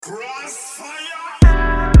Oh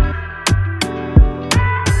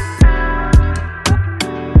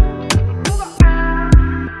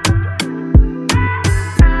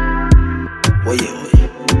yeah.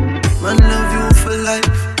 Man love you for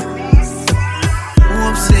life.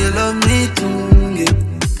 Hope say you love me too, yeah.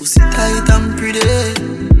 Pussy tight and pretty.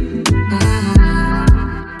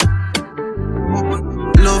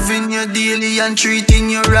 Loving you daily and treating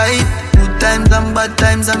you right. Good times and bad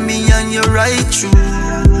times and me and you right true,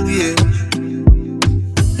 yeah.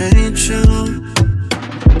 Ain't true.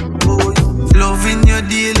 Oh, loving you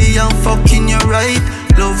daily and fucking you right.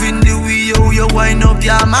 Loving the way you wind up,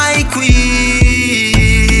 you're my queen,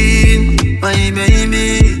 my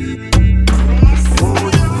baby.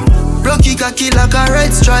 Rocky cocky like a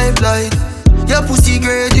red stripe light. Your pussy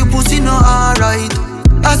great, your pussy not alright.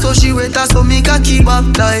 I saw she wet, I saw me cocky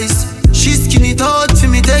baptized. She skin it out for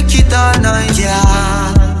me, take it all night.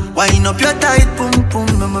 Yeah, wind up your tight pum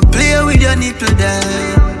pum, I'ma play with your nipple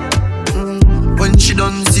there. When she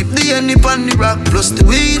done sip the honey on the rock, plus the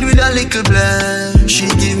weed with a little blend. She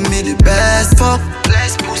give me the best fuck,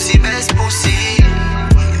 best pussy, best pussy.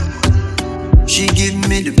 She give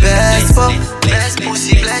me the best fuck, best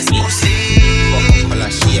pussy, best pussy.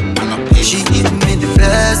 She give me the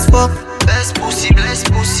best fuck, best pussy,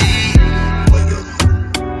 best pussy.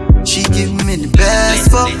 She give me the best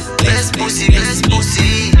fuck, best pussy, best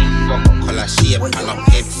pussy.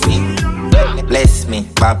 Bless me,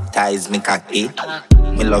 baptize me cocky.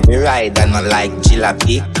 Me love you ride and not like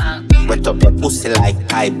jalopy. Wet up your pussy like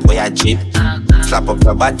pipe or your jeep. Slap up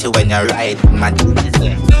your body when you ride my jeep.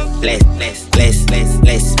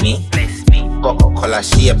 Bless me. Coca-Cola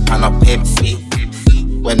shape and a Pepsi.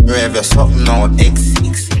 When me rev you something out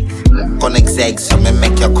X6. Connect eggs so me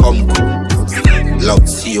make you come cool. Love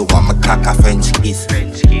see you want me cock a French kiss.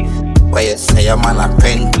 Where you say your man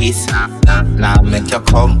apprentice. Now make you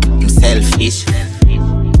come, I'm selfish.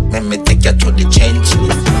 Let me take you to the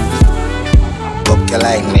trenches. Fuck you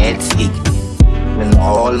like Netflix. Me no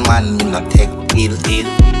old man, me no take deal.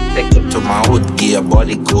 Take you to my hood, give your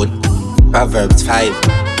body good. Proverbs 5,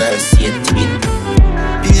 verse 18.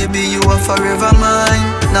 Baby, you are forever mine.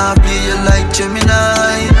 Now play you like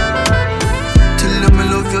Gemini. Tell them I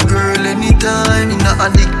love your girl anytime. You're not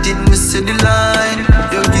addicted, me say the line.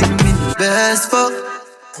 You give me the best fuck,